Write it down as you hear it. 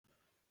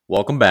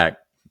Welcome back.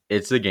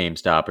 It's the Game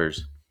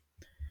Stoppers.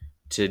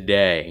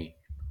 Today,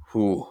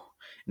 whew,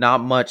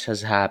 not much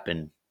has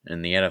happened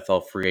in the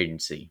NFL free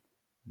agency.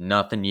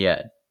 Nothing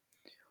yet.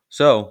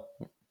 So,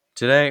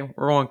 today,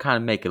 we're going to kind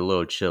of make it a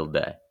little chill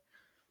day.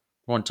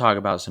 We're going to talk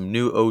about some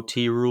new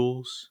OT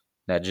rules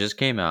that just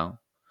came out,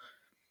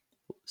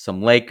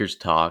 some Lakers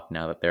talk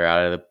now that they're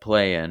out of the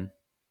play-in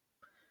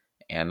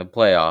and the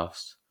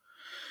playoffs.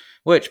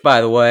 Which,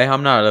 by the way,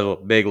 I'm not a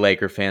big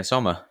Laker fan,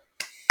 so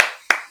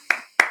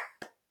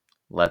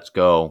let's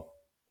go.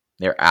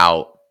 They're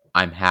out.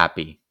 I'm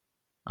happy.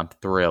 I'm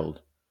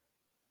thrilled.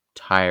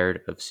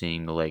 Tired of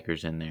seeing the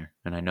Lakers in there.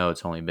 And I know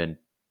it's only been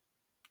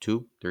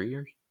 3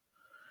 years?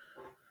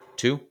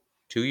 2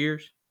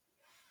 years?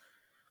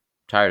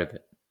 Tired of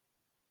it.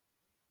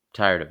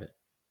 Tired of it.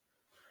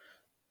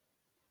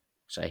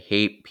 So I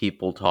hate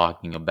people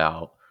talking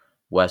about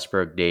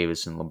Westbrook,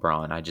 Davis, and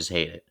LeBron. I just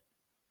hate it.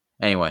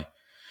 Anyway,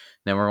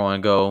 then we're going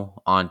to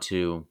go on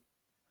to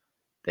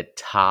the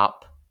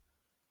top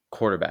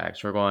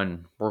quarterbacks. We're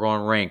going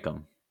to rank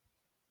them.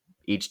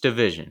 Each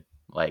division,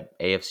 like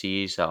AFC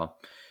East, I'll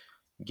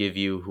give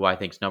you who I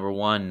think is number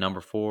 1, number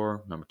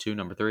 4, number 2,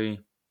 number 3,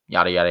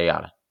 yada, yada,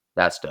 yada.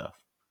 That stuff.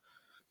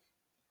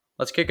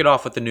 Let's kick it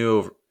off with the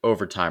new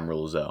overtime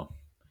rules, though.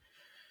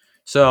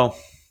 So,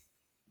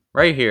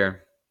 right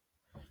here,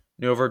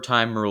 new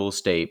overtime rules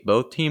state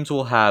both teams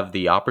will have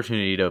the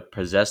opportunity to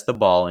possess the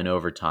ball in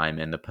overtime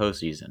in the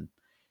postseason.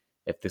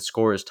 If the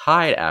score is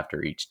tied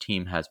after each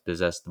team has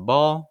possessed the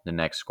ball, the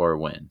next score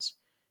wins.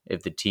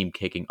 If the team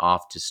kicking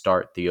off to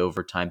start the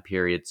overtime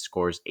period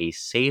scores a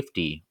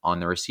safety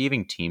on the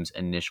receiving team's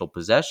initial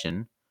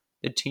possession,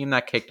 the team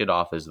that kicked it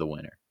off is the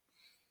winner.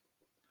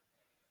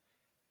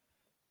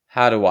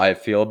 How do I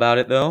feel about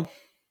it, though?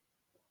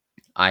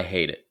 I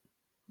hate it.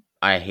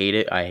 I hate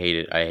it. I hate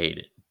it. I hate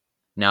it.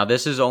 Now,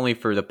 this is only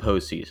for the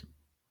postseason.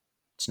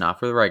 It's not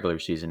for the regular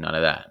season, none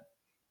of that.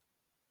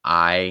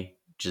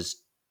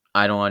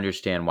 I don't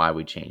understand why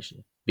we changed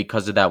it.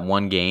 Because of that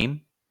one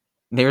game,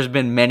 there's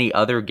been many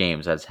other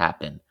games that's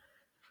happened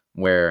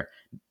where,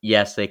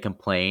 yes, they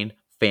complained,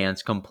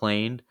 fans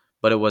complained,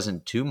 but it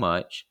wasn't too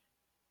much.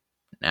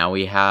 Now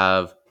we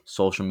have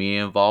social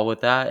media involved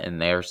with that,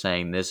 and they're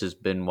saying this has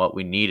been what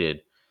we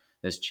needed,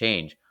 this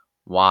change.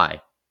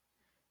 Why?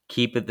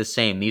 Keep it the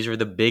same. These are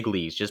the big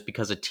leagues. Just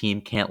because a team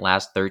can't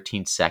last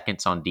 13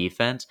 seconds on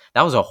defense,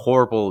 that was a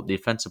horrible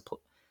defensive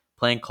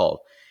playing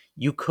call.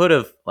 You could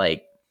have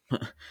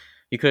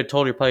you could have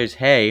told your players,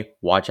 "Hey,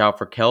 watch out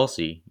for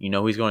Kelsey. You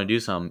know he's going to do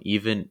something."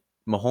 Even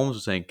Mahomes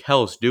was saying,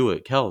 "Kels, do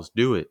it. Kels,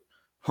 do it."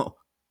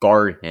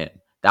 Guard him.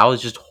 That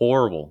was just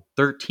horrible.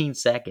 13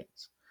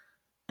 seconds.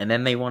 And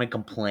then they want to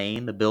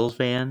complain, the Bills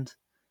fans,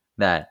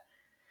 that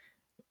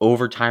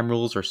overtime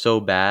rules are so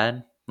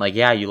bad. Like,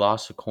 yeah, you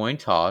lost a coin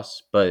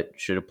toss, but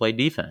should have played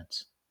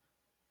defense.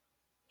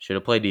 Should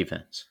have played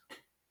defense.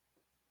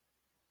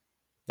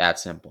 That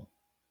simple.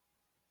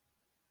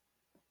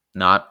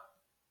 Not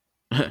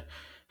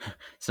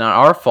it's not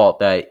our fault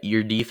that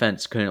your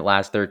defense couldn't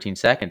last 13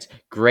 seconds.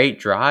 Great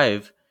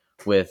drive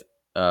with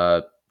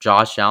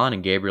Josh Allen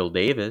and Gabriel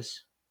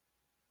Davis.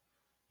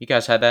 You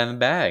guys had that in the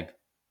bag.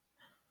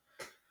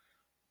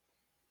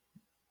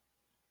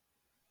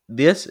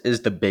 This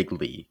is the big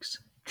leagues.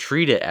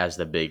 Treat it as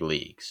the big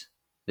leagues.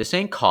 This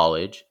ain't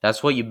college.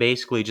 That's what you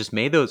basically just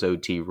made those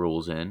OT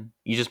rules in.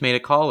 You just made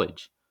it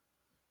college.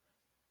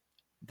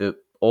 The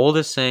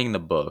oldest saying in the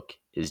book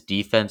is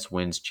defense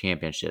wins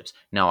championships.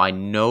 Now, I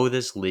know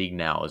this league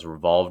now is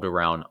revolved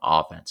around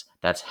offense.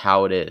 That's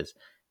how it is.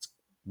 It's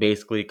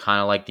basically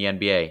kind of like the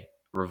NBA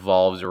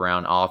revolves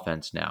around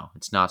offense now.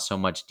 It's not so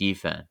much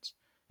defense.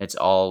 It's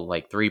all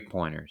like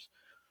three-pointers.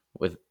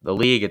 With the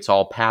league, it's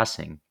all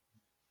passing.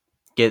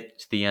 Get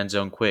to the end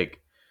zone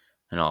quick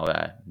and all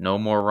that. No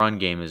more run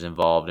game is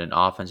involved, and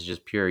offense is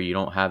just pure. You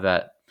don't have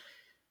that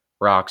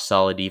rock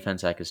solid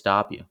defense that could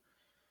stop you.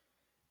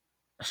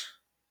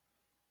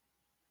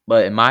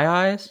 But in my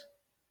eyes,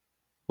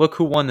 look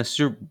who won the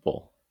Super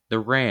Bowl. The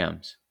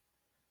Rams.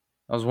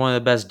 That was one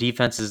of the best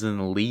defenses in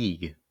the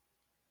league.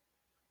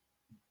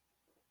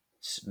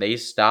 They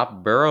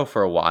stopped Burrow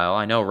for a while.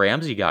 I know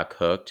Ramsey got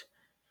cooked.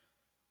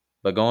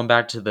 But going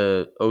back to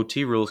the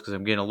OT rules, because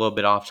I'm getting a little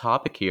bit off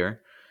topic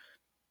here.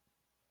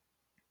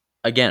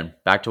 Again,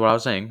 back to what I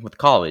was saying with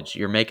college.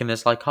 You're making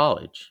this like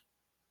college.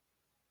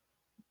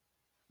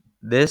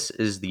 This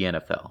is the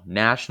NFL,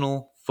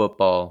 National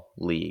Football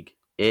League.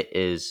 It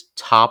is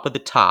top of the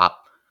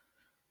top,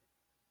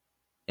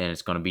 and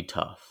it's going to be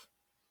tough.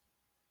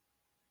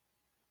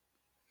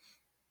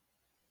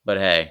 But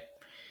hey,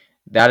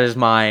 that is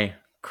my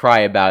cry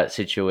about it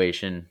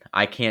situation.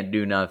 I can't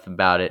do nothing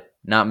about it.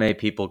 Not many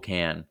people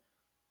can.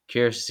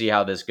 Curious to see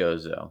how this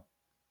goes, though.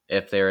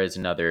 If there is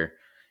another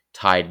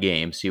tied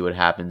game, see what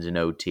happens in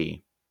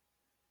OT.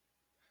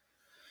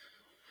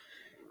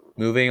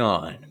 Moving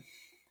on,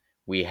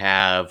 we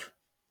have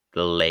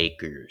the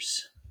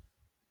Lakers.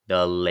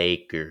 The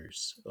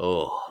Lakers.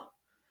 Oh,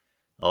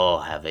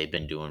 have they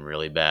been doing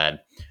really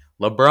bad?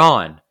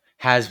 LeBron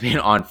has been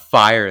on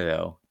fire,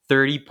 though.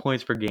 30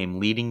 points per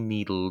game, leading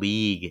the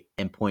league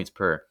in points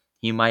per.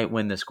 He might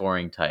win the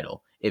scoring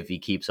title if he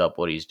keeps up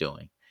what he's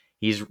doing.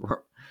 He's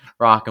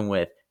rocking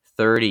with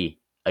 30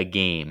 a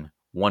game,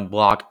 1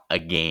 block a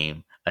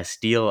game, a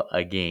steal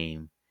a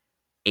game,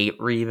 8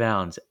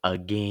 rebounds a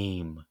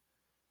game,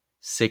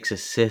 6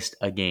 assists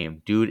a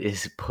game. Dude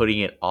is putting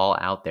it all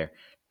out there.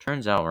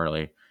 Turns out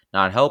really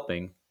not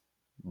helping,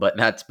 but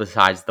that's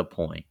besides the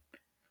point.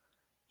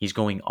 He's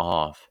going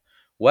off.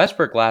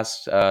 Westbrook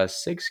last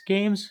 6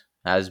 games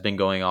has been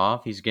going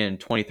off. He's getting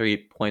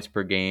 23 points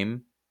per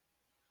game,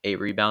 8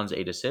 rebounds,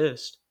 8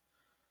 assists.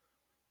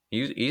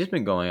 He's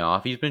been going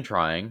off. He's been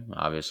trying.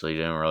 Obviously,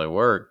 didn't really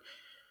work.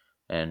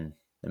 And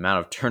the amount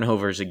of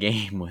turnovers a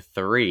game with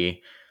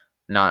 3,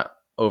 not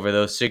over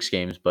those 6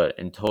 games, but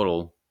in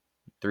total,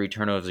 3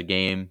 turnovers a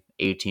game,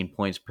 18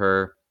 points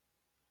per,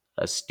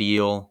 a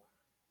steal,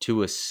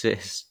 2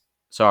 assists.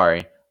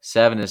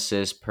 7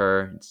 assists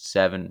per,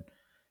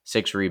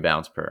 6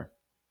 rebounds per.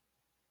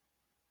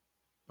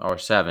 Or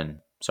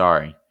 7.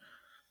 Sorry.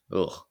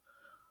 Ugh.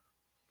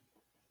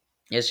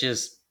 It's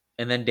just,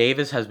 and then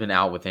Davis has been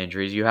out with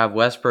injuries. You have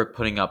Westbrook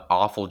putting up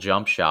awful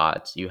jump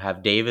shots. You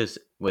have Davis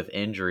with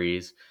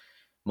injuries.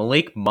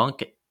 Malik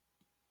Monk,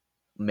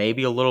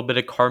 maybe a little bit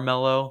of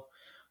Carmelo,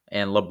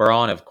 and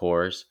LeBron, of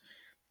course,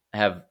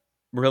 have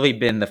really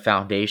been the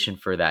foundation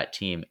for that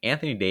team.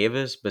 Anthony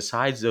Davis,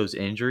 besides those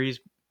injuries,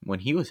 when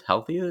he was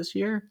healthy this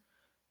year,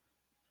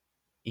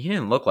 he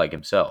didn't look like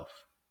himself.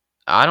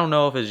 I don't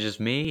know if it's just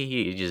me.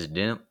 He just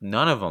didn't.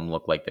 None of them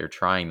look like they're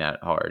trying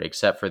that hard,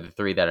 except for the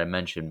 3 that I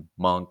mentioned: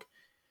 Monk,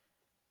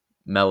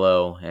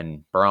 Melo,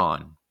 and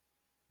Braun.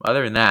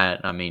 Other than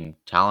that, I mean,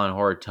 Talon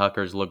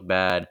Horton-Tucker's looked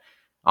bad.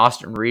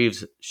 Austin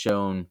Reeves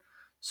shown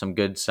some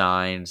good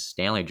signs.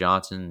 Stanley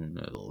Johnson,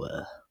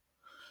 ugh.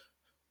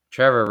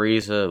 Trevor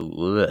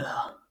Ariza,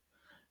 ugh.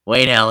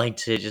 Wayne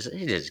Ellington, it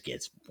just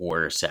gets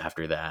worse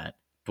after that.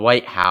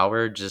 Dwight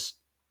Howard, just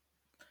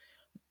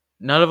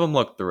none of them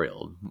looked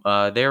thrilled.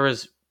 There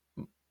was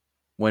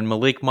when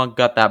Malik Monk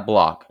got that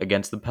block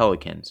against the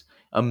Pelicans,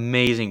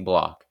 amazing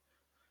block.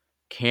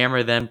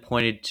 Camera then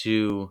pointed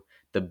to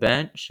the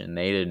bench, and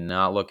they did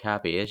not look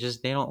happy. It's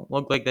just they don't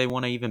look like they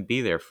want to even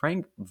be there.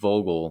 Frank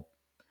Vogel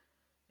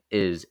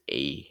is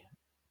a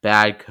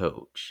bad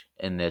coach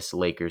in this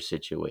Lakers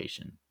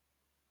situation.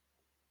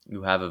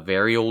 You have a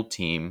very old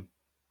team.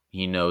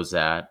 He knows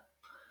that.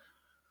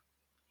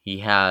 He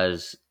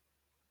has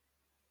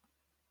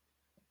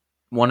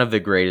one of the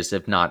greatest,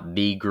 if not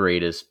the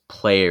greatest,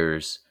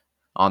 players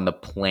on the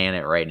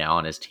planet right now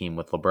on his team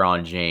with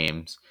LeBron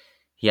James.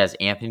 He has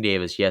Anthony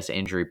Davis, yes,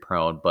 injury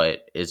prone,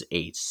 but is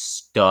a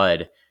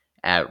stud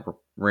at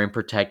rim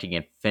protecting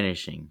and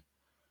finishing.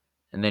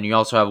 And then you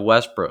also have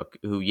Westbrook,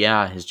 who,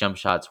 yeah, his jump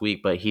shot's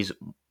weak, but he's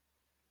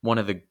one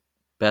of the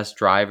best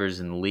drivers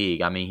in the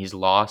league. I mean, he's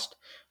lost,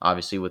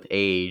 obviously, with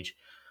age,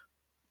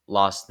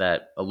 lost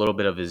that a little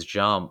bit of his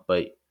jump,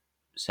 but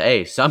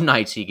hey, some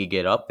nights he could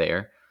get up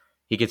there.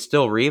 He could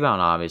still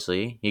rebound,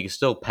 obviously. He could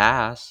still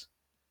pass.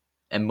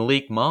 And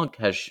Malik Monk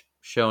has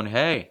shown,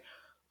 hey,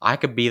 I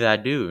could be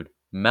that dude.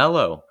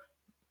 Melo,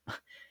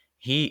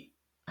 he's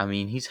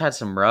had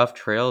some rough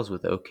trails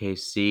with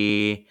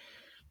OKC,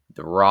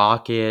 the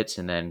Rockets,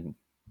 and then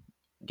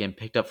getting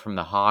picked up from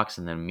the Hawks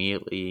and then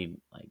immediately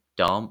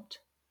dumped.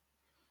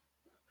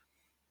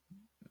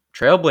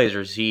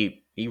 Trailblazers,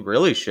 he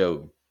really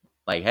showed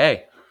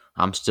hey,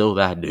 I'm still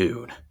that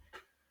dude.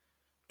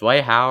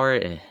 Dwight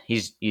Howard,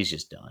 he's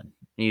just done.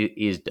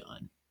 He's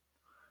done.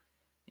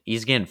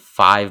 He's getting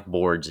 5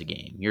 boards a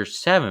game. You're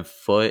 7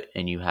 foot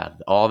and you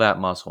have all that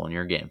muscle and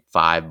you're getting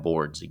 5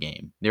 boards a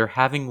game. They're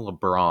having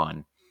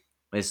LeBron,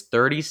 this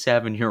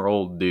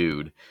 37-year-old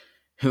dude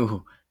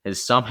who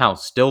is somehow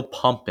still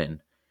pumping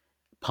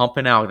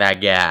out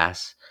that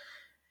gas,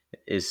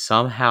 is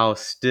somehow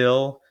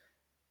still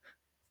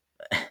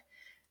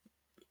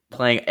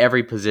playing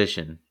every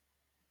position.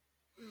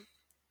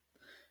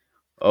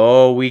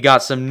 Oh, we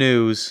got some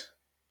news.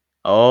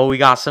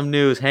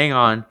 Hang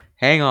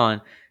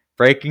on.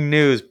 Breaking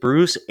news.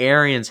 Bruce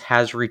Arians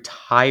has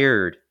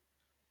retired.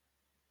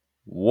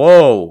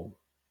 Whoa.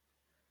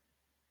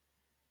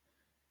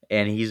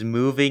 And he's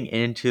moving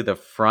into the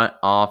front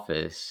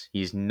office.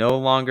 He's no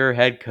longer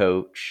head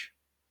coach.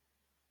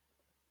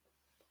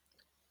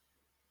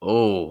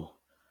 Oh.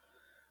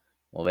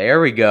 Well, there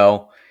we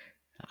go.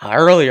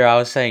 Earlier, I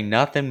was saying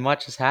nothing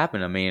much has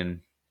happened. I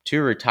mean,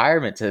 2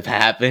 retirements have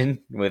happened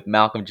with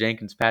Malcolm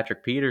Jenkins,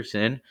 Patrick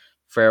Peterson.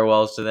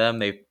 Farewells to them.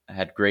 They've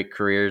had great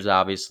careers,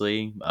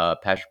 obviously.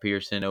 Patrick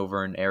Peterson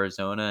over in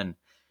Arizona, and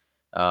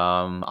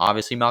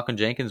obviously Malcolm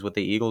Jenkins with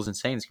the Eagles and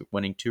Saints,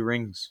 winning 2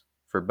 rings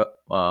for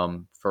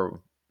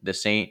the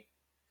Saint,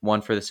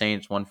 one for the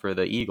Saints, one for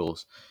the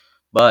Eagles.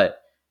 But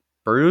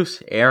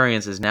Bruce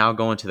Arians is now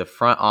going to the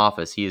front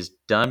office. He is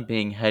done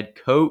being head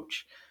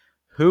coach.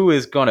 Who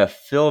is going to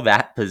fill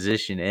that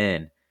position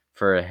in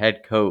for a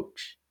head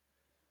coach?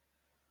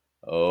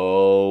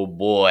 Oh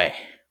boy.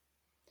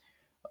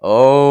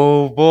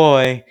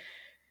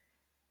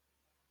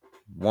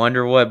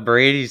 Wonder what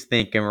Brady's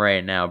thinking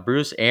right now.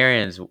 Bruce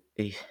Arians,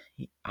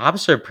 I'm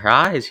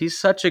surprised. He's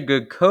such a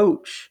good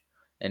coach,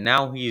 and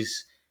now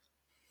he's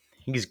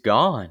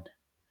gone.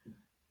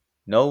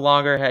 No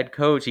longer head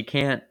coach. He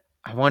can't.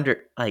 I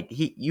wonder,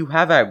 you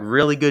have a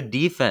really good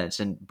defense,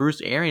 and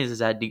Bruce Arians is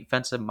that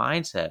defensive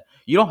mindset.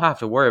 You don't have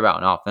to worry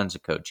about an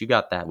offensive coach. You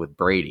got that with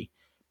Brady.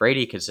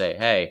 Brady could say,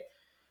 "Hey,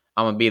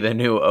 I'm gonna be the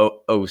new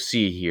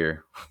OC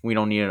here. We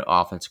don't need an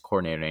offensive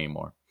coordinator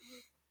anymore."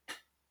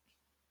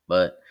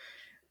 But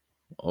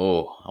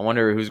I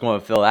wonder who's going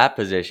to fill that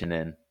position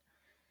in.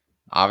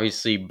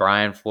 Obviously,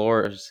 Brian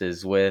Flores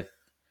is with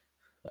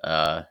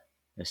uh,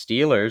 the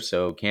Steelers,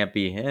 so it can't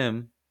be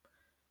him.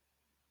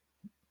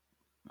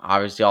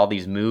 Obviously, all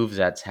these moves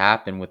that's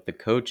happened with the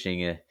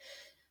coaching,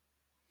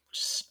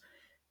 just,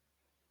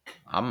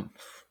 I'm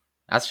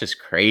that's just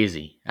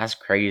crazy. That's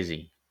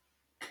crazy.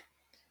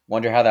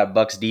 Wonder how that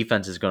Bucks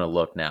defense is going to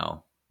look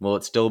now. Will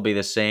it still be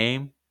the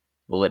same?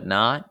 Will it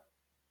not?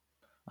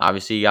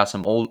 Obviously, you got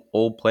some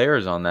old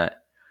players on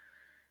that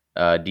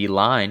D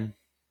line,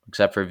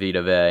 except for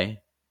Vita Vea.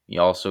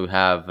 You also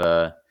have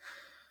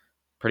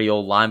pretty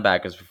old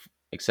linebackers,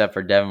 except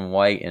for Devin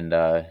White and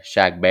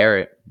Shaq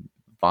Barrett.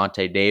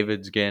 Vontae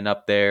David's getting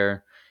up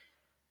there.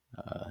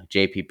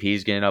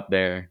 JPP's getting up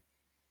there.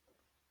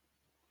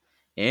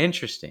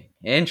 Interesting.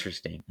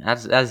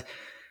 That's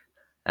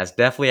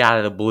definitely out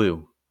of the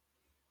blue.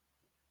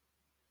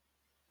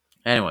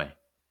 Anyway,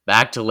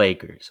 back to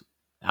Lakers.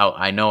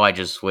 I know I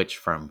just switched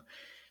from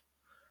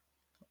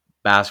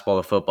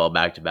basketball to football,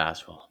 back to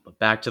basketball, but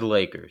back to the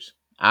Lakers.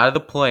 Out of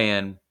the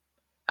play-in,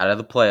 out of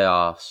the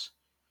playoffs.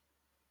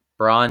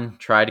 Braun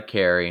tried to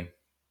carry.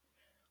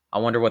 I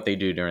wonder what they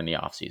do during the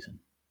offseason.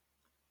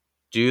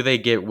 Do they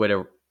get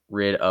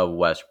rid of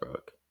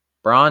Westbrook?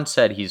 Braun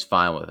said he's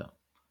fine with him.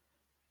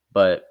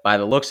 But by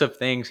the looks of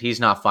things, he's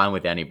not fine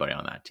with anybody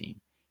on that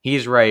team.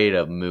 He's ready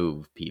to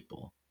move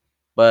people.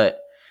 But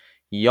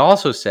he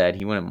also said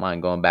he wouldn't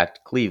mind going back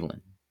to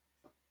Cleveland.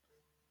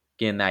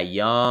 Getting that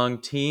young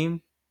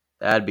team,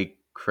 that'd be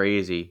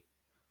crazy.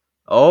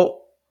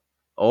 Oh,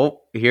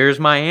 here's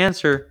my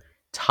answer.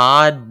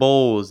 Todd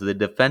Bowles, the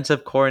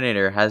defensive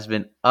coordinator, has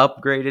been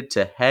upgraded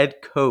to head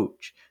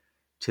coach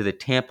to the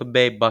Tampa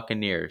Bay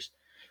Buccaneers.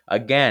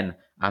 Again,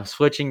 I'm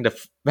switching to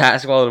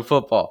basketball to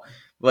football,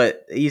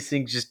 but these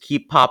things just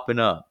keep popping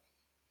up.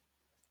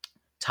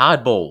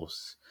 Todd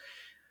Bowles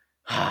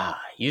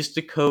used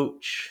to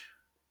coach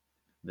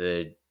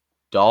the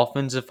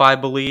Dolphins, if I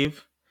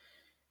believe.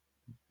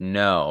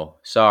 No,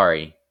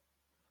 sorry.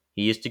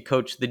 He used to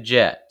coach the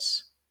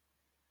Jets.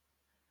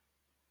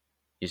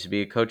 Used to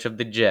be a coach of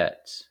the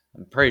Jets.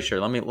 I'm pretty sure.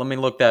 Let me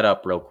look that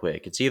up real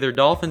quick. It's either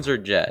Dolphins or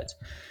Jets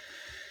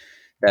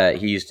that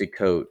he used to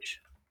coach.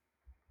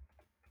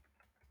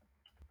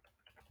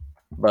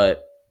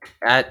 But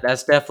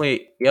that's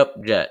definitely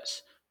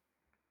Jets.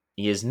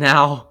 He is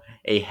now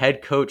a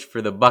head coach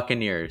for the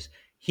Buccaneers.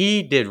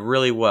 He did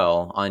really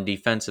well on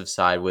defensive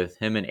side with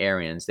him and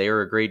Arians. They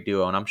were a great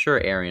duo, and I'm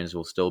sure Arians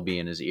will still be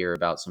in his ear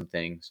about some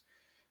things.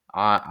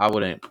 I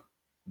wouldn't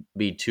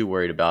be too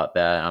worried about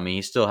that. I mean,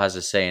 he still has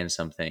a say in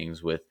some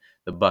things with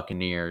the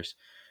Buccaneers.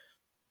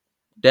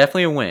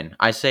 Definitely a win.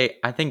 I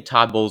think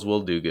Todd Bowles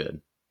will do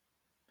good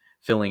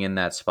filling in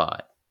that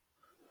spot.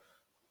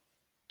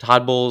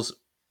 Todd Bowles,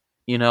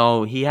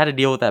 he had to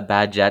deal with that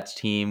bad Jets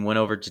team, went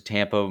over to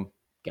Tampa,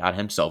 got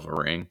himself a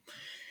ring.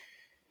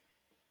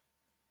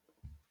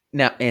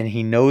 Now, and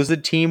he knows the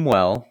team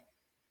well.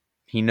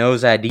 He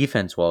knows that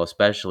defense well,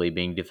 especially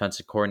being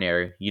defensive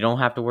coordinator. You don't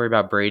have to worry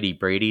about Brady.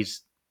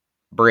 Brady's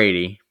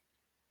Brady.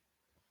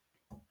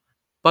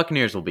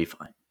 Buccaneers will be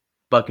fine.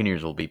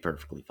 Buccaneers will be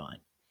perfectly fine.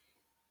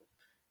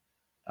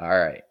 All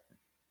right.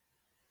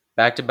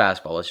 Back to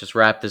basketball. Let's just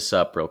wrap this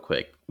up real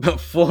quick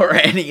before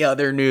any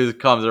other news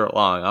comes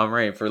along. I'm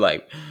ready for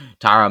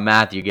Tyrann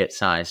Mathieu get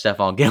signed,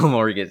 Stephon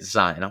Gilmore gets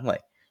signed. I'm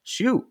like,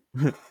 shoot.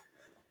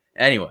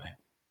 Anyway,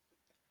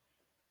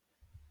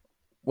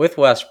 with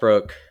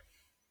Westbrook,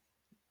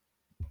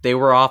 they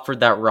were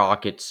offered that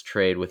Rockets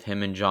trade with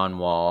him and John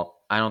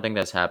Wall. I don't think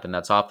that's happened.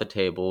 That's off the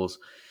tables.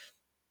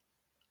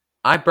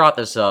 I brought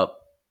this up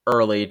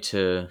early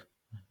to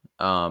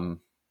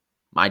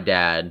my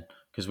dad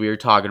because we were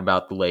talking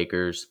about the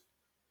Lakers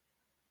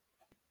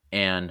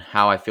and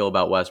how I feel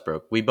about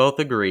Westbrook. We both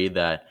agree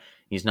that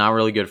he's not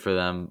really good for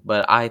them,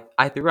 but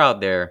I threw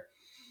out there,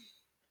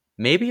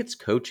 maybe it's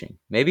coaching.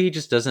 Maybe he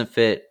just doesn't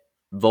fit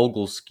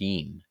Vogel's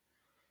scheme.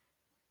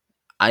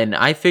 And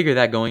I figured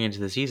that going into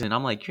the season.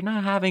 I'm like, you're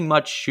not having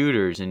much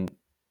shooters, and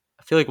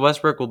I feel like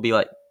Westbrook will be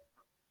like,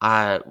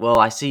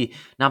 I see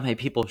not many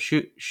people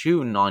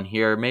shooting on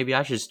here. Maybe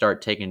I should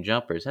start taking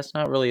jumpers. That's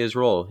not really his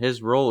role.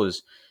 His role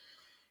is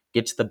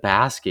get to the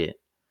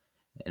basket,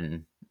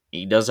 and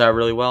he does that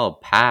really well.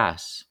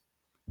 Pass,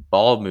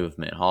 ball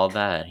movement, all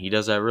that. He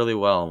does that really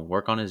well.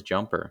 Work on his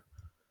jumper.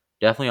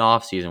 Definitely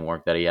off-season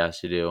work that he has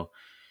to do.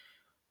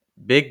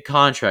 Big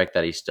contract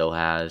that he still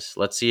has.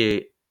 Let's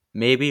see.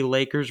 Maybe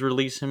Lakers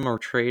release him or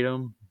trade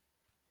him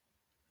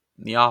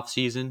in the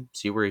off-season.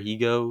 See where he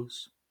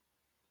goes.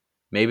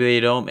 Maybe they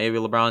don't. Maybe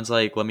LeBron's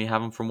like, let me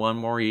have him for one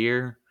more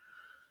year.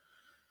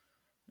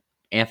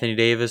 Anthony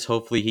Davis,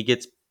 hopefully he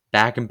gets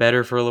back and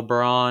better for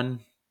LeBron.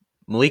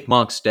 Malik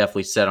Monk's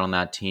definitely set on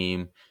that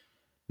team.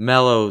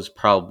 Melo's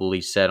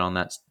probably set on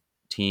that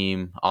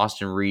team.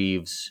 Austin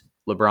Reeves,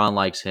 LeBron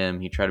likes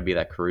him. He tried to be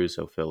that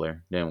Caruso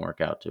filler. Didn't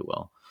work out too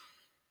well.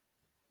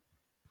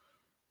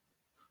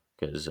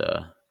 Because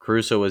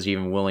Caruso was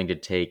even willing to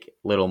take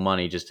little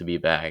money just to be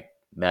back.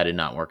 That did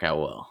not work out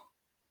well.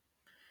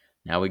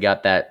 Now we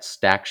got that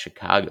stacked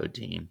Chicago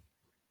team.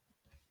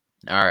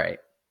 All right.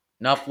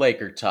 Enough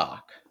Laker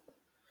talk.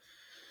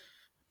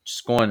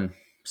 Just going to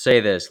say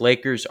this.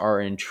 Lakers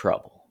are in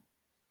trouble.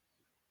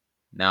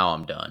 Now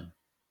I'm done.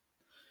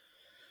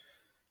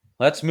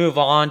 Let's move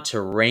on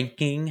to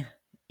ranking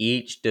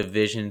each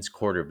division's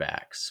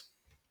quarterbacks.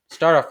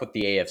 Start off with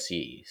the AFC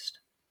East.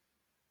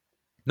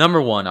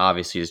 Number one,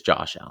 obviously, is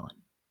Josh Allen.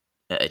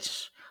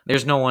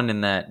 There's no one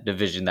in that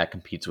division that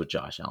competes with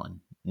Josh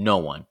Allen. No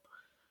one.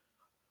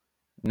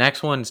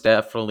 Next one's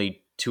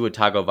definitely Tua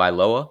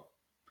Tagovailoa.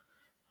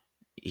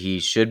 He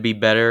should be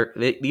better.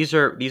 These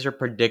are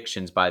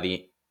predictions by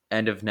the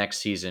end of next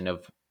season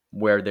of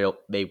where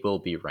they will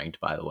be ranked,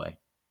 by the way.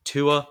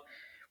 Tua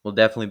will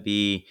definitely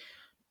be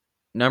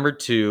number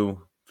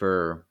 2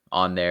 for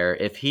on there.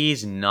 If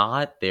he's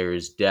not,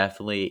 there's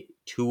definitely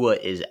Tua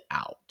is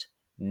out.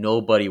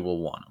 Nobody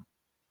will want him.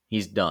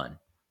 He's done.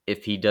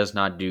 If he does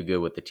not do good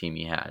with the team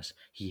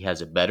he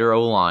has a better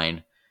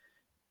O-line,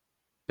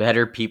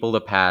 better people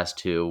to pass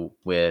to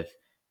with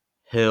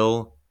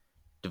Hill,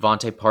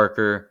 Devontae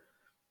Parker,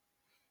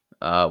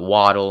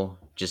 Waddle,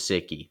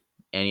 Gesicki.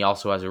 And he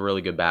also has a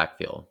really good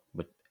backfield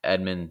with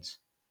Edmonds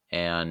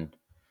and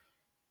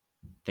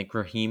I think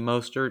Raheem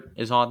Mostert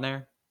is on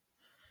there.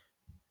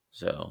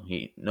 So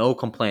no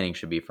complaining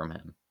should be from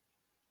him.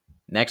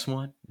 Next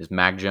one is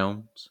Mac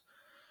Jones.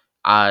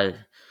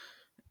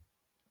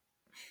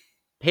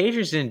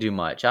 Patriots didn't do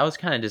much. I was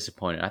kind of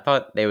disappointed. I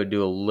thought they would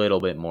do a little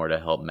bit more to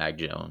help Mac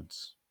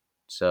Jones.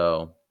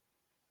 So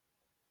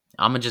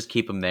I'm going to just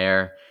keep him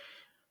there.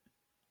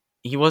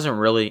 He wasn't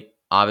really,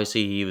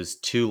 obviously he was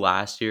 2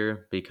 last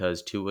year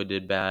because Tua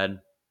did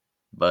bad.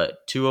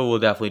 But Tua will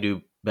definitely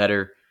do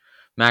better.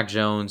 Mac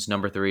Jones,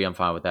 number 3, I'm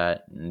fine with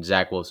that. And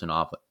Zach Wilson,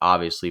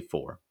 obviously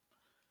 4.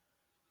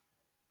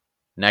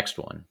 Next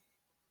one,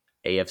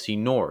 AFC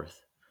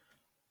North.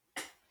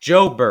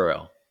 Joe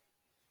Burrow,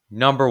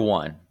 number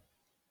 1.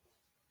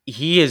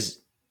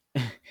 He's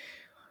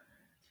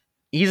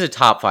a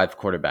top 5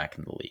 quarterback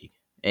in the league.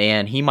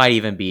 And he might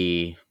even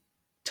be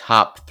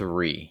top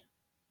 3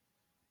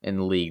 in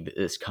the league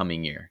this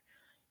coming year.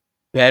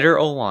 Better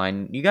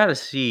O-line. You got to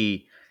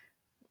see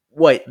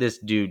what this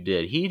dude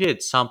did. He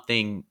did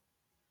something,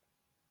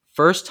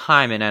 first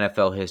time in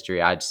NFL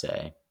history, I'd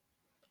say.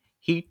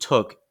 He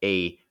took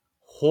a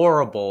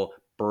horrible,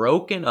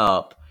 broken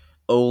up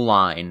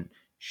O-line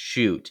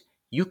shoot.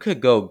 You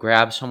could go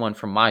grab someone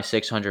from my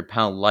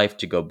 600-pound life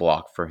to go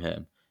block for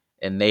him.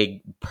 And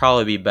they'd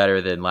probably be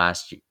better than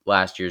last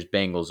year's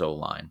Bengals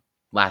O-line.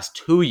 Last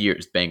 2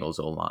 years' Bengals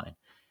O-line.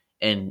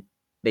 And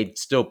they'd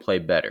still play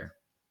better.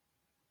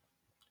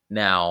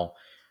 Now,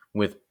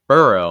 with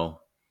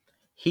Burrow,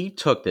 he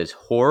took this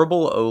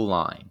horrible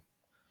O-line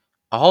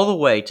all the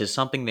way to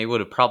something they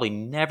would have probably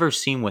never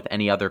seen with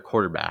any other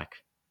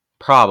quarterback.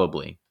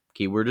 Probably.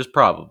 Keyword is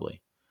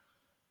probably.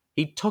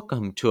 He took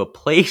them to a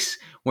place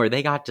where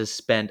they got to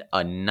spend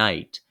a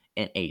night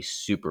in a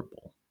Super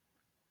Bowl.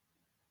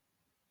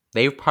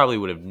 They probably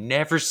would have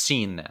never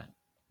seen that.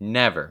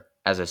 Never.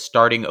 As a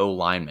starting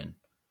O-lineman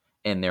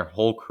in their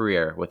whole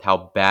career with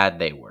how bad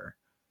they were.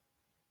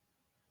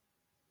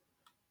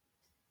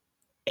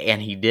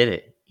 And he did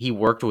it. He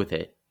worked with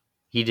it.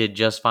 He did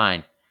just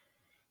fine.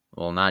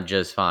 Well, not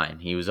just fine.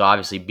 He was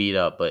obviously beat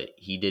up, but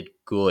he did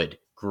good,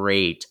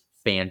 great,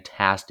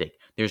 fantastic.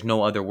 There's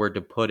no other word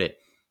to put it.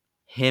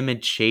 Him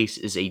and Chase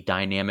is a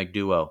dynamic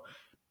duo.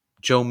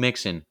 Joe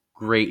Mixon,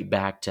 great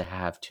back to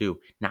have too.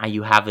 Now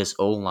you have this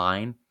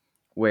O-line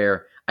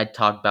where I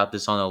talked about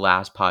this on the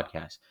last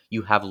podcast.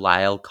 You have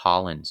Lyle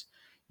Collins,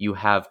 you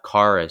have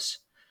Karras,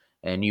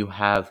 and you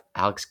have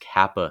Alex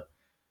Kappa.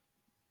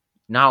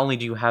 Not only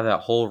do you have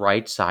that whole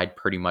right side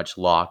pretty much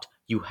locked,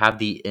 you have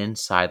the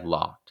inside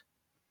locked.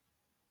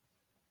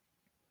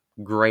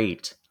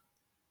 Great.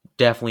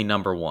 Definitely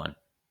number 1.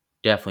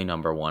 Definitely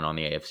number 1 on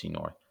the AFC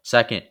North.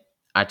 Second,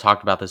 I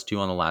talked about this too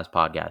on the last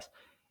podcast.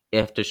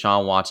 If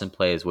Deshaun Watson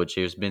plays, which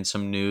there's been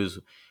some news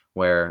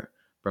where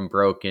from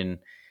Broken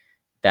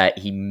that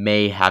he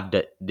may have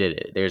did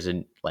it. There's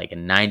a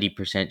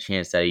 90%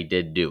 chance that he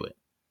did do it.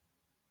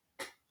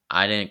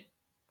 I didn't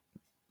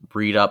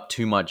read up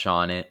too much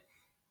on it,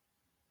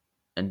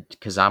 and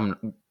because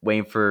I'm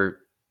waiting for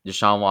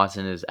Deshaun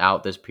Watson is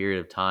out this period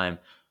of time.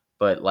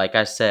 But like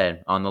I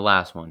said on the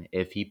last one,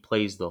 if he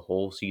plays the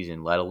whole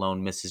season, let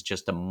alone misses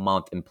just a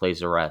month and plays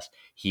the rest,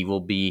 he will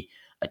be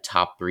a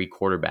top 3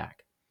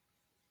 quarterback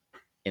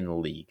in the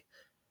league.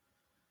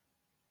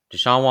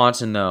 Deshaun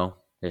Watson, though,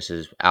 this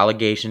is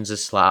allegations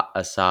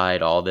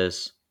aside, all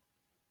this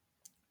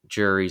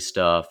jury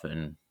stuff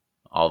and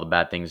all the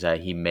bad things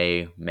that he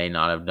may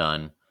not have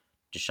done.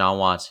 Deshaun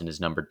Watson is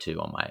number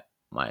 2 on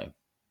my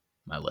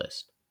my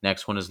list.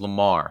 Next one is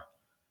Lamar.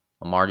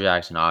 Lamar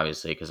Jackson,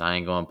 obviously, because I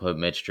ain't going to put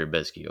Mitch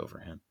Trubisky over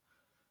him.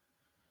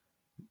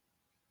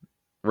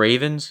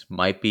 Ravens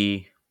might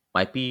be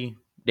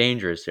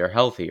dangerous. They're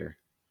healthier.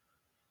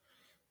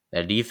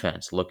 That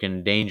defense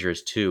looking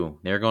dangerous too.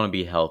 They're going to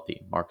be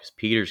healthy. Marcus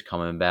Peters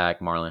coming back.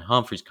 Marlon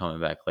Humphrey's coming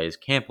back. Calais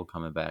Campbell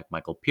coming back.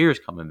 Michael Pierce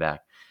coming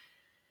back.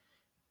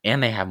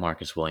 And they have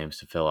Marcus Williams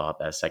to fill out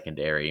that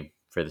secondary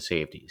for the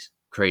safeties.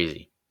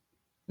 Crazy.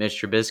 Mitch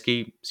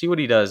Trubisky, see what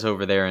he does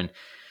over there in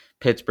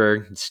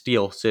Pittsburgh,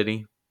 Steel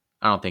City.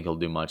 I don't think he'll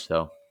do much,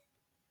 though.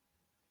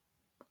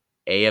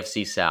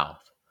 AFC South.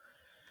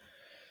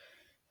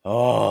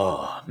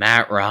 Oh,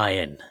 Matt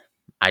Ryan.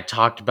 I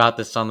talked about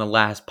this on the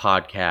last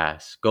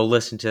podcast. Go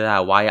listen to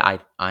that. Why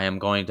I am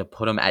going to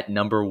put him at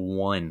number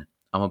one.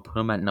 I'm going to put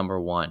him at number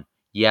one.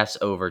 Yes,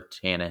 over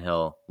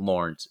Tannehill,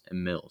 Lawrence,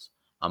 and Mills.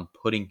 I'm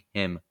putting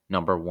him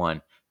number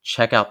one.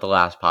 Check out the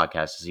last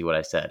podcast to see what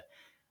I said.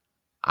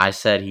 I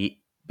said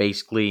he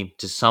basically,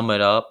 to sum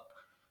it up,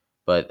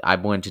 but I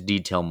went into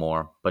detail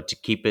more. But to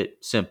keep it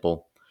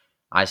simple,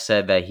 I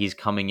said that he's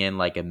coming in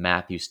like a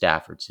Matthew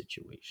Stafford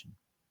situation.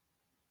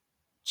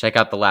 Check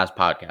out the last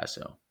podcast,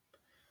 though.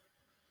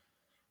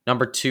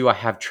 Number two, I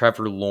have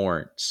Trevor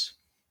Lawrence.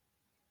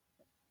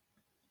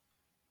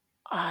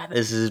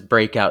 This is his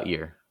breakout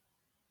year.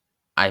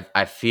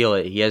 I feel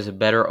it. He has a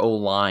better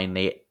O-line.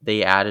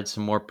 They added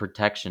some more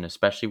protection,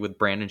 especially with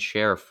Brandon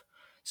Sheriff.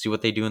 See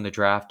what they do in the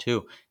draft,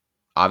 too.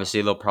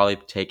 Obviously, they'll probably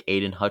take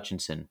Aiden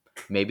Hutchinson.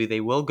 Maybe they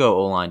will go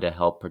O-line to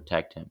help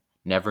protect him.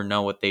 Never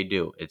know what they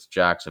do. It's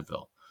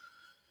Jacksonville.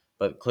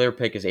 But clear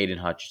pick is Aiden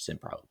Hutchinson,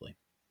 probably.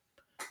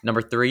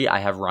 Number three, I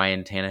have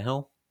Ryan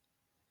Tannehill.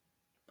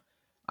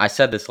 I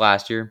said this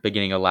last year,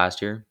 beginning of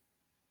last year.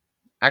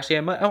 Actually,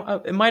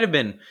 it might have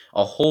been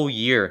a whole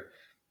year,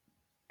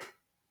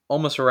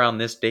 almost around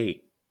this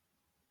date,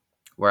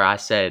 where I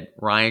said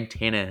Ryan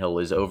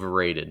Tannehill is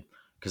overrated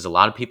because a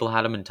lot of people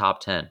had him in top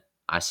 10.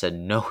 I said,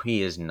 no,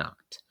 he is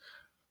not.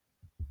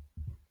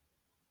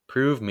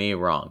 Prove me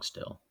wrong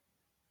still.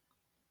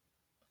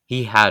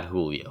 He had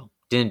Julio.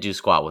 Didn't do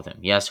squat with him.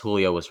 Yes,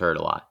 Julio was hurt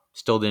a lot.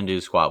 Still didn't do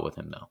squat with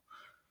him, though.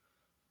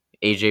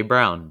 A.J.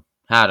 Brown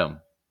had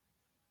him.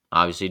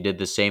 Obviously did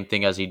the same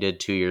thing as he did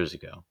 2 years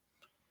ago.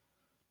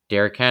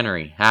 Derrick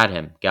Henry had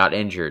him. Got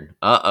injured.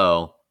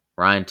 Uh-oh.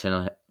 Ryan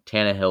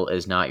Tannehill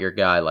is not your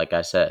guy, like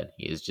I said.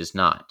 He is just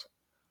not.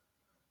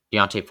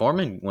 Deontay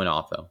Foreman went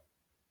off, though.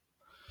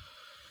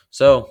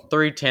 So,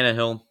 3,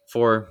 Tannehill.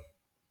 4,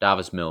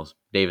 Davis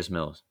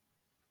Mills.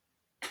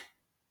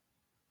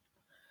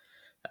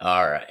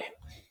 All right.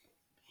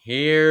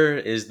 Here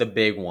is the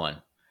big one.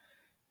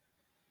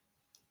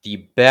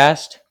 The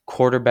best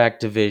quarterback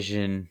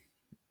division,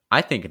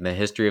 I think, in the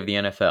history of the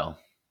NFL.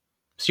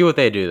 See what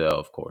they do, though,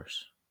 of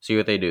course.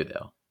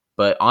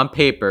 But on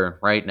paper,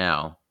 right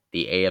now,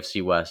 the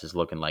AFC West is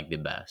looking like the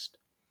best.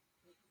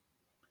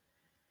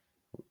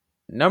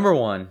 Number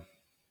one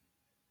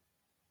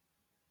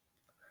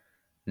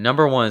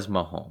is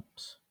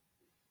Mahomes.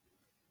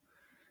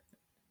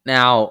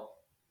 Now,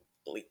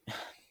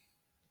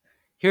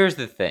 here's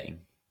the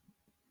thing.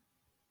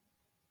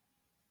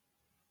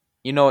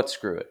 You know what?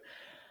 Screw it.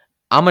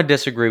 I'm going to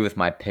disagree with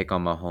my pick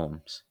on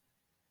Mahomes.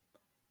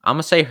 I'm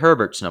going to say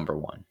Herbert's number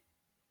one.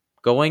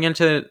 Going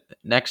into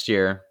next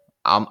year,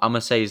 I'm going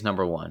to say he's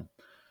number one.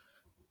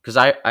 Because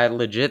I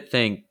legit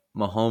think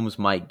Mahomes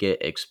might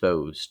get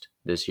exposed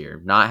this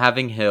year. Not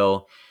having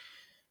Hill,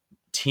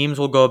 teams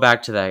will go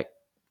back to that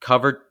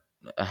covered,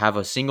 have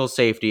a single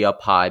safety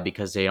up high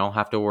because they don't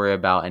have to worry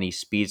about any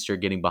speedster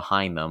getting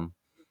behind them.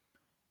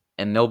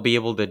 And they'll be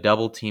able to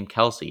double team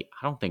Kelsey.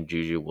 I don't think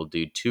Juju will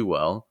do too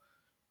well.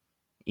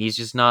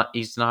 He's not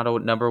a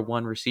number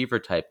one receiver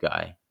type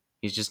guy.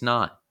 He's just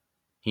not.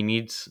 He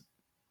needs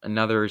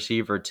another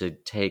receiver to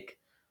take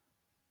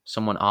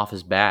someone off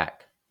his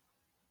back.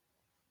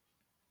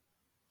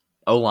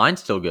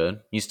 O-line's still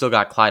good. You still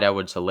got Clyde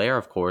Edwards-Helaire,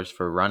 of course,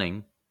 for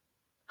running.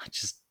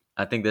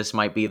 I think this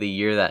might be the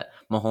year that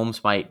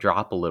Mahomes might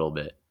drop a little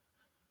bit.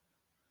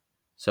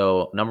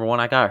 So, number one,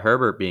 I got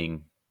Herbert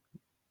being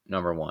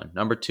number one.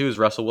 Number two is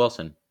Russell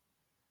Wilson.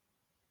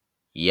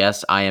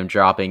 Yes, I am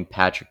dropping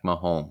Patrick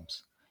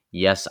Mahomes.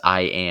 Yes,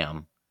 I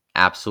am.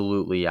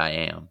 Absolutely, I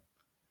am.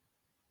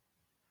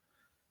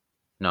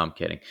 No, I'm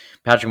kidding.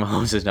 Patrick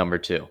Mahomes is number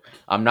two.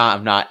 I'm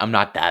not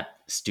that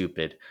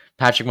stupid.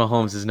 Patrick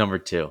Mahomes is number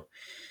two.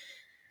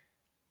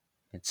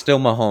 It's still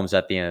Mahomes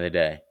at the end of the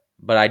day.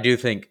 But I do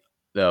think,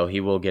 though, he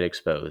will get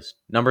exposed.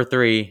 Number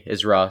three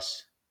is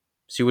Russ.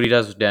 See what he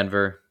does with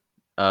Denver.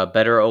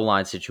 Better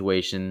O-line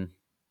situation.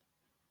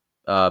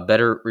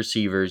 Better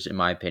receivers, in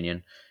my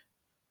opinion.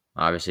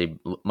 Obviously,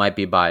 might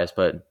be biased,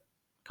 but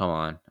come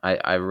on.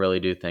 I really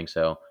do think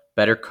so.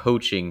 Better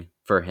coaching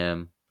for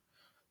him.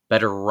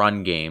 Better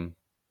run game.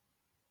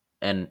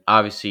 And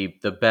obviously,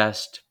 the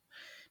best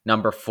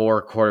number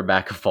 4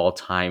 quarterback of all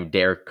time,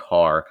 Derek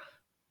Carr,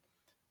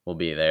 will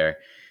be there.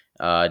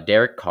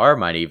 Derek Carr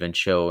might even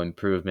show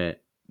improvement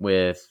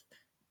with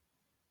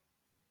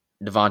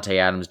Devontae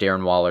Adams,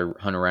 Darren Waller,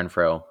 Hunter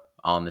Renfrow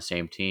on the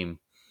same team.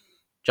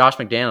 Josh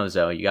McDaniels,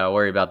 though, you got to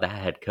worry about that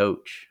head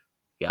coach.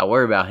 You got to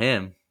worry about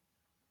him.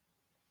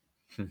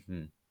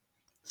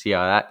 See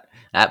how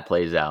that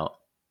plays out.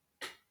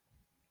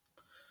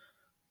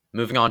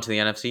 Moving on to the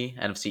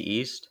NFC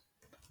East.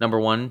 Number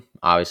 1,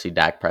 obviously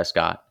Dak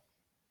Prescott.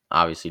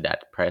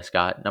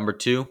 Number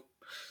 2,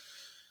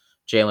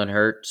 Jalen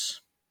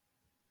Hurts.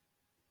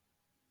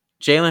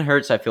 Jalen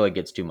Hurts, I feel like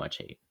gets too much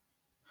hate.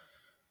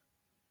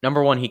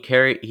 Number 1,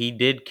 he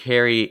did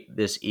carry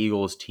this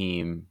Eagles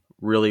team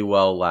really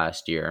well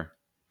last year.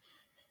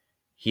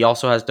 He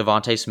also has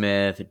Devontae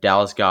Smith,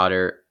 Dallas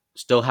Goedert,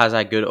 still has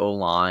that good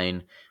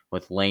O-line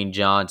with Lane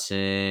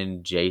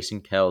Johnson,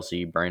 Jason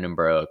Kelce, Brandon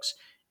Brooks,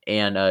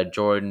 and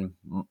Jordan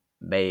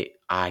May.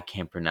 I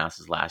can't pronounce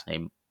his last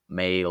name.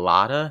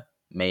 Mayada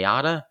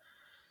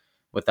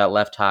with that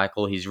left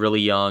tackle. He's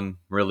really young,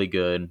 really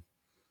good.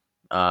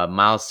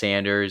 Miles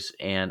Sanders,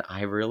 and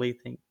I really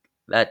think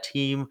that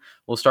team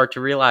will start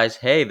to realize,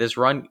 hey,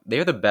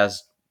 they're the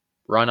best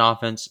run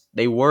offense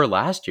they were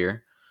last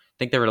year. I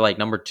think they were like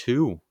number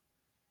 2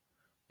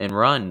 in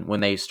run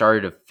when they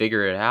started to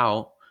figure it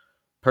out.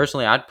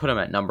 Personally, I'd put them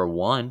at number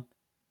 1.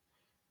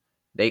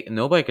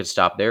 Nobody could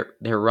stop their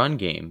run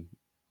game.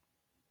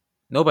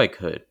 Nobody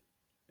could.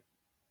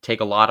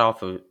 Take a lot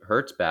off of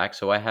Hurts back,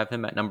 so I have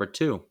him at number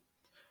 2.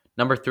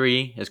 Number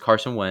 3 is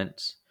Carson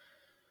Wentz.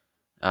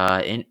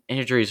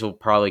 Injuries will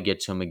probably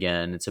get to him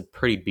again. It's a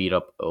pretty beat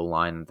up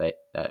O-line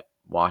that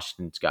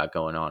Washington's got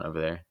going on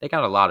over there. They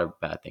got a lot of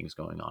bad things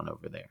going on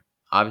over there.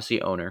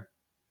 Obviously owner,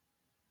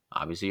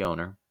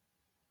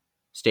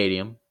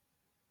 stadium,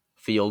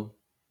 field,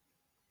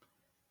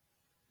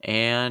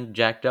 and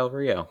Jack Del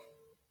Rio.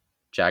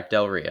 Jack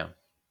Del Rio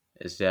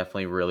is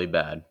definitely really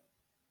bad.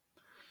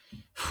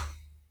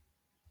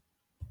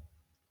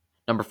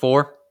 Number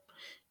 4,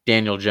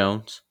 Daniel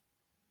Jones.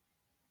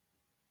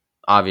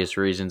 Obvious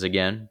reasons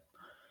again.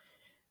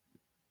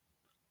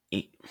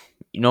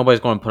 Nobody's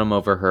going to put him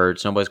over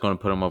Hurts. Nobody's going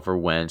to put him over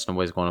Wentz.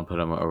 Nobody's going to put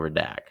him over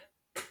Dak.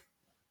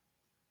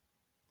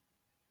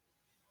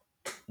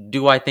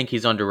 Do I think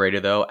he's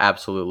underrated, though?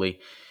 Absolutely.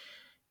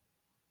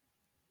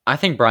 I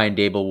think Brian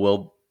Daboll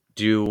will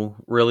do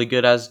really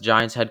good as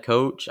Giants head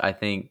coach. I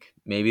think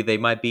maybe they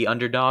might be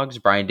underdogs.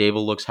 Brian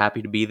Daboll looks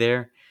happy to be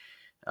there.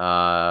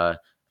 I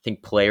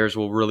think players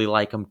will really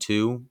like him,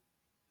 too.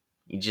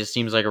 He just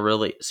seems like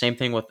same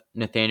thing with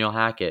Nathaniel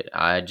Hackett.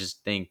 I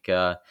just think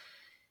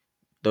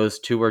those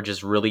two are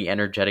just really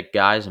energetic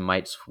guys and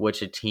might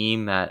switch a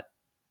team that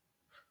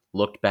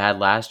looked bad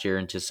last year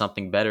into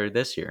something better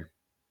this year.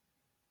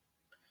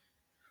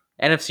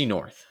 NFC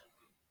North.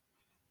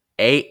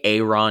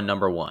 Aaron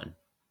number 1.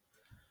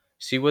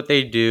 See what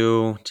they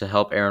do to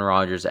help Aaron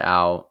Rodgers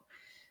out.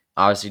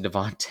 Obviously,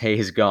 Devontae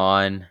is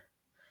gone.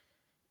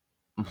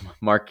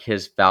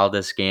 Marquez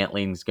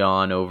Valdes-Scantling's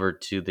gone over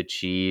to the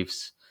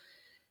Chiefs.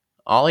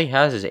 All he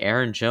has is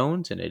Aaron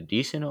Jones and a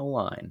decent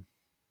O-line.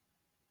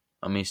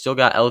 I mean, still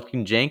got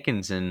Elgin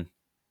Jenkins and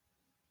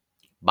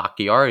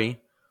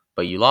Bakhtiari,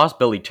 but you lost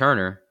Billy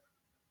Turner.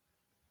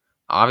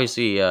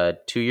 Obviously,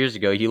 2 years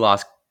ago, you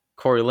lost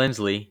Corey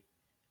Linsley.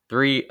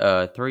 3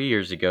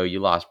 years ago, you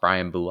lost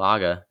Brian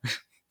Bulaga.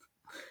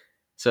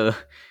 So,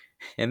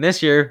 and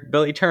this year,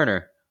 Billy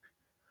Turner.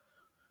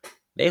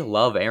 They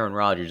love Aaron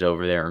Rodgers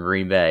over there in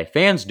Green Bay.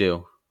 Fans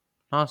do.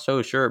 Not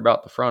so sure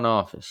about the front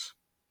office.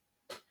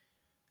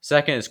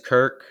 Second is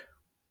Kirk.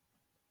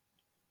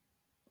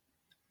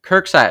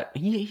 Kirk's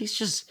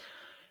he's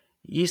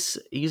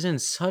in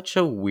such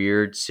a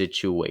weird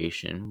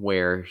situation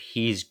where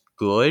he's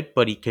good,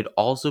 but he could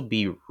also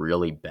be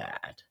really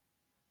bad.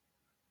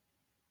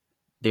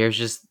 There's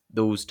just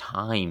those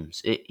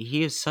times.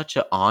 He is such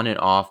an on and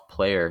off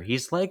player.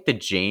 He's like the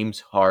James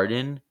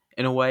Harden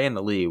in a way in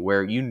the league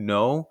where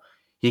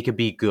he could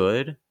be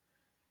good.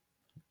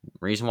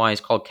 Reason why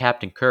he's called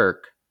Captain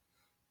Kirk.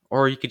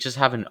 Or he could just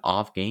have an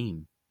off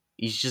game.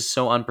 He's just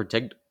so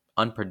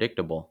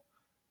unpredictable.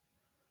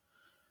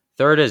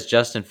 Third is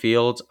Justin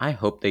Fields. I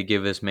hope they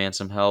give this man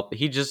some help.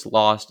 He just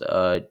lost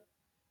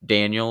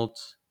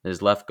Daniels,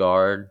 his left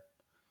guard,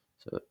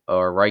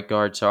 or right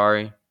guard,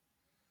 sorry.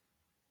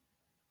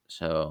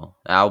 So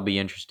that'll be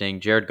interesting.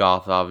 Jared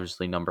Goff,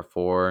 obviously, number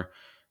 4.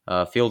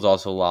 Fields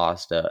also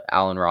lost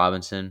Allen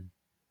Robinson.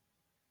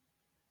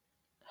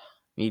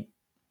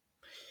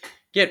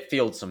 Get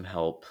Fields some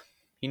help.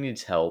 He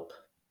needs help.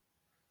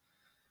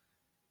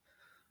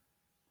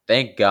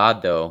 Thank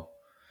God, though.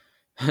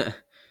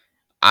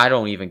 I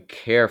don't even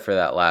care for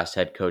that last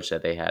head coach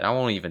that they had. I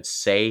won't even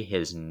say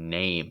his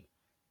name.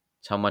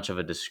 It's how much of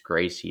a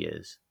disgrace he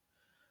is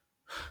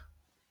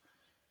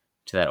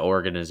to that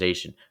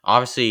organization.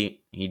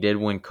 Obviously, he did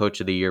win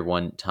Coach of the Year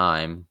one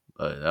time,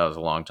 but that was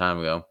a long time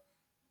ago.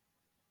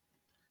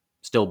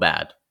 Still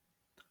bad.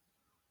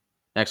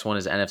 Next one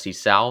is NFC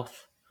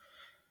South.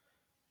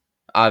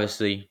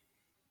 Obviously,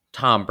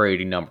 Tom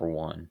Brady, number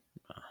 1.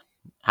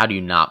 How do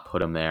you not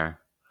put him there?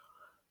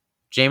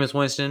 Jameis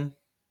Winston,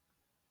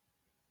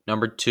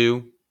 number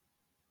 2.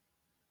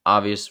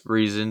 Obvious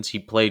reasons. He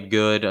played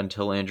good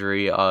until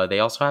injury. They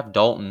also have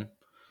Dalton,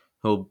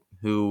 who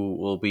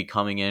will be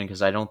coming in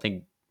because I don't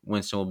think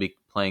Winston will be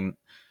playing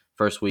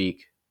first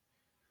week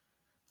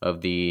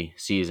of the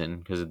season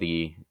because of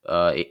the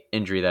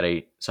injury that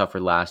I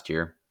suffered last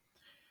year.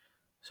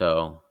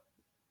 So,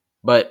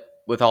 but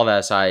with all that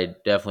aside,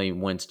 definitely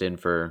Winston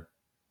for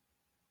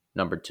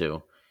number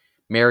 2.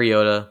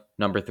 Mariota,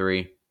 number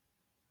 3.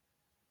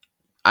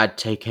 I'd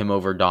take him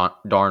over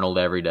Darnold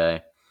every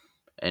day.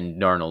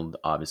 And Darnold,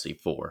 obviously,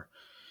 4.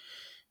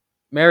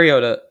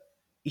 Mariota,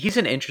 he's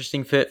an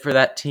interesting fit for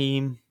that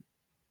team.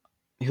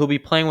 He'll be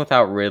playing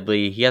without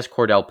Ridley. He has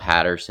Cordell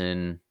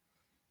Patterson.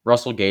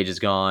 Russell Gage is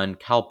gone.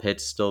 Kyle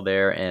Pitts still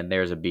there. And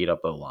there's a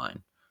beat-up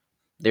O-line.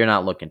 They're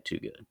not looking too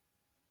good.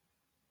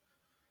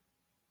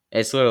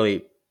 It's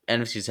literally,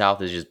 NFC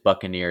South is just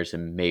Buccaneers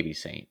and maybe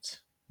Saints.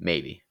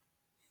 Maybe.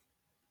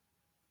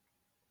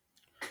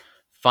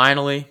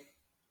 Finally,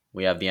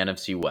 we have the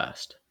NFC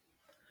West.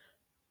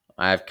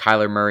 I have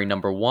Kyler Murray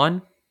number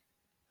 1.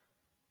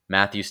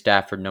 Matthew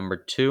Stafford number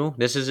 2.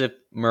 This is if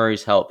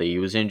Murray's healthy. He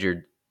was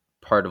injured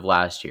part of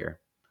last year.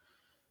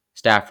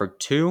 Stafford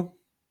 2.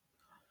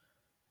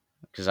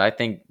 Because I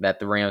think that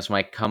the Rams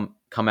might come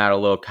out a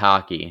little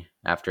cocky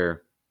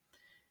after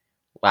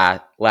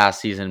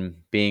last season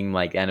being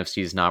like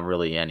NFC is not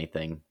really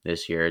anything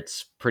this year.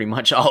 It's pretty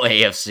much all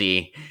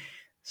AFC.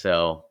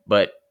 So,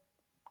 but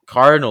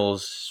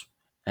Cardinals,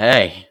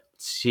 hey,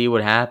 see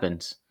what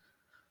happens.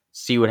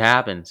 See what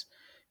happens.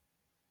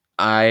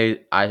 I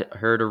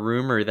heard a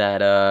rumor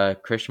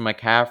that Christian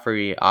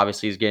McCaffrey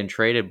obviously is getting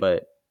traded,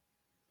 but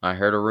I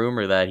heard a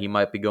rumor that he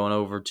might be going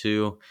over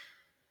to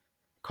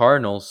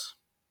Cardinals.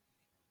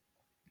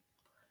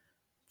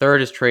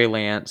 Third is Trey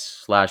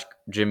Lance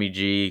 / Jimmy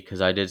G,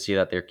 because I did see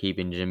that they're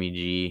keeping Jimmy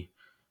G.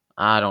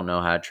 I don't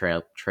know how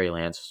Trey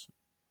Lance.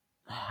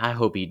 I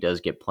hope he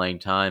does get playing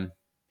time.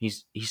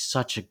 He's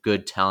such a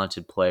good,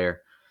 talented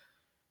player.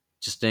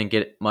 Just didn't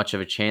get much of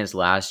a chance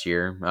last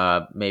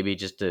year. Maybe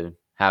just to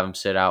have him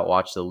sit out,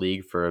 watch the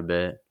league for a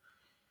bit.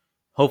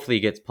 Hopefully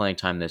he gets playing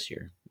time this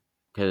year,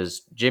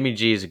 because Jimmy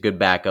G is a good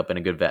backup and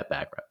a good vet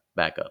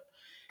backup.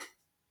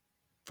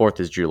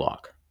 Fourth is Drew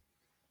Lock.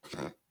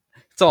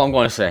 That's all I'm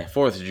going to say.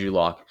 Fourth is Drew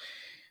Lock.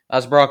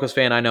 As a Broncos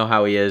fan, I know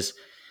how he is.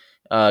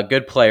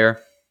 Good player.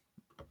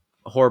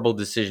 Horrible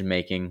decision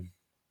making.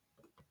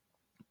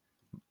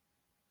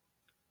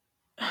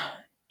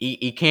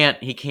 He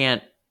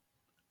can't.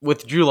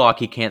 With Drew Lock,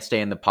 he can't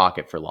stay in the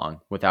pocket for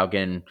long without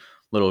getting a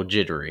little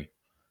jittery.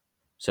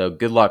 So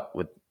good luck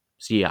with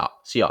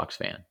Seahawks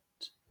fan.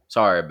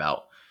 Sorry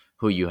about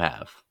who you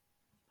have.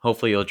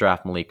 Hopefully you'll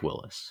draft Malik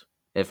Willis.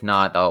 If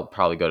not, I'll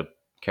probably go to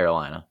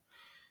Carolina.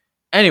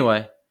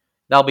 Anyway,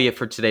 that'll be it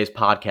for today's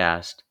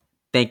podcast.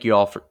 Thank you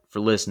all for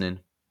listening.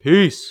 Peace.